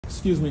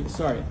Excuse me,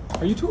 sorry.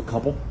 Are you two a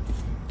couple?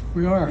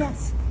 We are.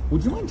 Yes.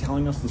 Would you mind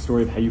telling us the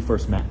story of how you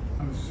first met?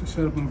 I was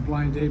set up on a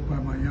blind date by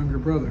my younger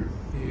brother.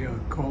 He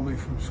called me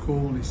from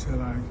school and he said,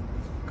 I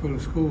go to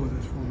school with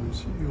this woman.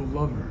 You'll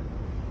love her.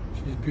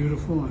 She's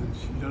beautiful and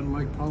she doesn't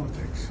like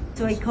politics.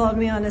 So he called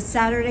me on a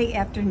Saturday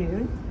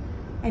afternoon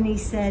and he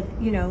said,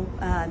 you know,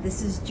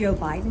 this is Joe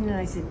Biden. And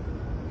I said,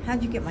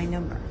 how'd you get my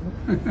number?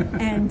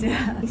 And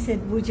he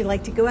said, would you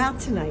like to go out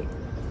tonight?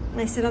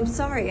 And I said, I'm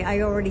sorry,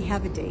 I already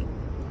have a date.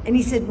 And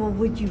he said, well,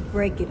 would you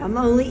break it? I'm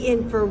only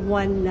in for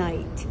one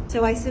night.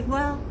 So I said,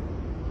 well,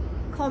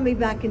 call me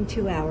back in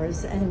 2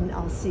 hours and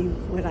I'll see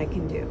what I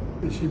can do.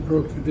 And she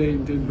broke the date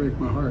and didn't break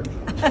my heart.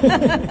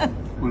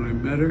 When I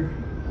met her,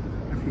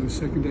 after the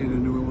second date, I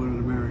knew I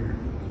wanted to marry her.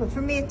 But for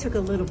me, it took a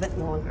little bit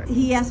longer.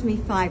 He asked me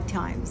 5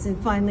 times. And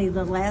finally,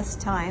 the last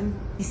time,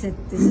 he said,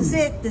 this is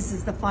it. This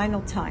is the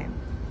final time.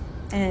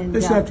 And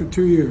This after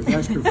 2 years. I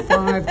asked her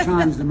 5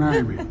 times to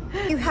marry me.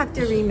 you have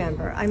to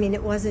remember, I mean,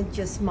 it wasn't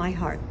just my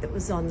heart that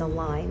was on the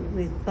line.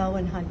 With Beau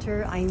and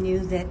Hunter, I knew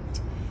that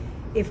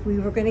if we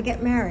were going to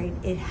get married,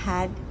 it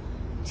had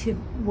to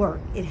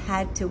work. It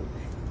had to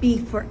be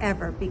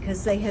forever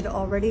because they had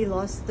already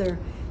lost their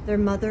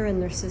mother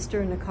and their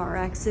sister in a car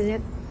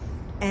accident.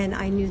 And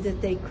I knew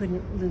that they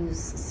couldn't lose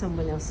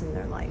someone else in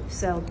their life.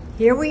 So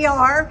here we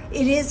are.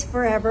 It is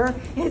forever.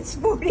 It's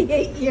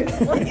 48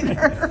 years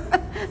later.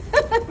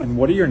 And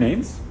what are your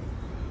names?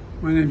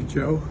 My name's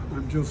Joe.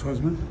 I'm Jill's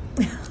husband.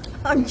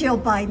 I'm Jill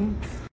Biden.